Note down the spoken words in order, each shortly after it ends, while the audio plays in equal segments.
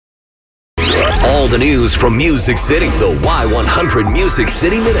All the news from Music City. The Y100 Music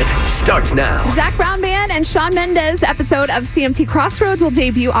City Minute starts now. Zac Brown Band and Shawn Mendes episode of CMT Crossroads will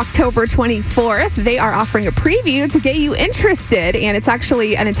debut October 24th. They are offering a preview to get you interested, and it's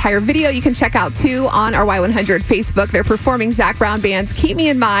actually an entire video you can check out too on our Y100 Facebook. They're performing Zac Brown Band's Keep Me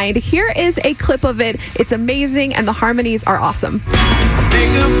in Mind. Here is a clip of it. It's amazing, and the harmonies are awesome. I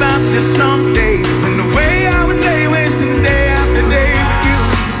think about you some days and the way I would lay wasting day after day with you.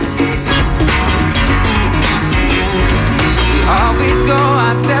 Always go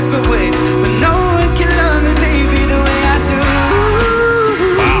our separate ways, but no one can love me, baby, the way I do.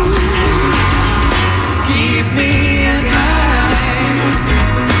 Wow. Keep me in mind.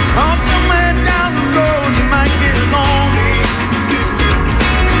 Oh, somewhere down the road you might get lonely.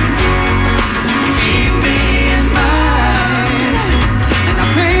 Keep me in mind. And I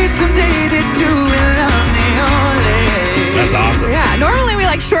pray someday that you will love me only. That's awesome. Yeah, normally we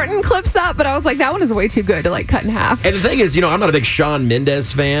shorten clips up, but I was like, that one is way too good to cut in half. And the thing is, I'm not a big Shawn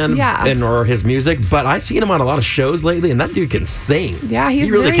Mendes fan, or his music, but I've seen him on a lot of shows lately, and that dude can sing. Yeah, he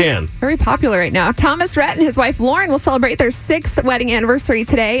really can. Very popular right now. Thomas Rhett and his wife Lauren will celebrate their 6th wedding anniversary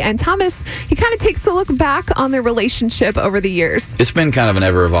today, and Thomas, he kind of takes a look back on their relationship over the years. It's been kind of an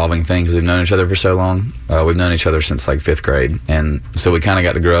ever-evolving thing because we've known each other for so long. We've known each other since 5th grade, and so we kind of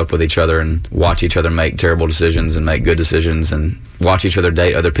got to grow up with each other and watch each other make terrible decisions and make good decisions and watch each other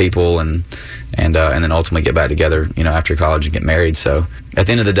date other people and then ultimately get back together, after college and get married. So at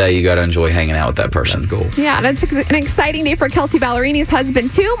the end of the day, you got to enjoy hanging out with that person. That's cool. Yeah, that's an exciting day for Kelsea Ballerini's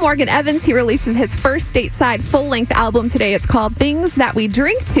husband, too. Morgan Evans, he releases his first stateside full-length album today. It's called Things That We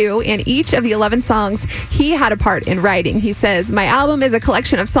Drink To, and each of the 11 songs he had a part in writing. He says, my album is a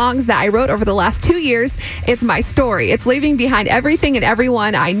collection of songs that I wrote over the last 2 years. It's my story. It's leaving behind everything and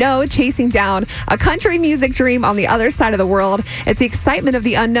everyone I know, chasing down a country music dream on the other side of the world. It's the excitement of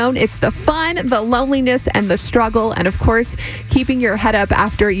the unknown. It's the fun, the loneliness, and the struggle. And of course, keeping your head up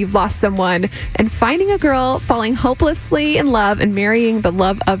after you've lost someone and finding a girl, falling hopelessly in love, and marrying the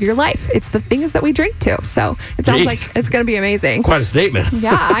love of your life. It's the things that we drink to. So it sounds like it's going to be amazing. Quite a statement.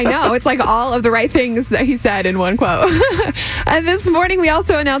 Yeah, I know. It's like all of the right things that he said in one quote. And this morning, we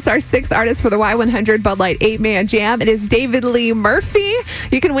also announced our 6th artist for the Y100 Bud Light 8-Man Jam. It is David Lee Murphy.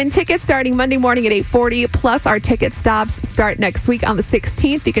 You can win tickets starting Monday morning at 8:40, plus our ticket stops start next week on the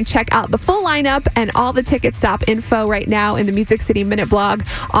 16th. You can check out the full lineup and all the ticket stop info right now in the Music City Minute blog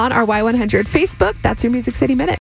on our Y100 Facebook. That's your Music City Minute.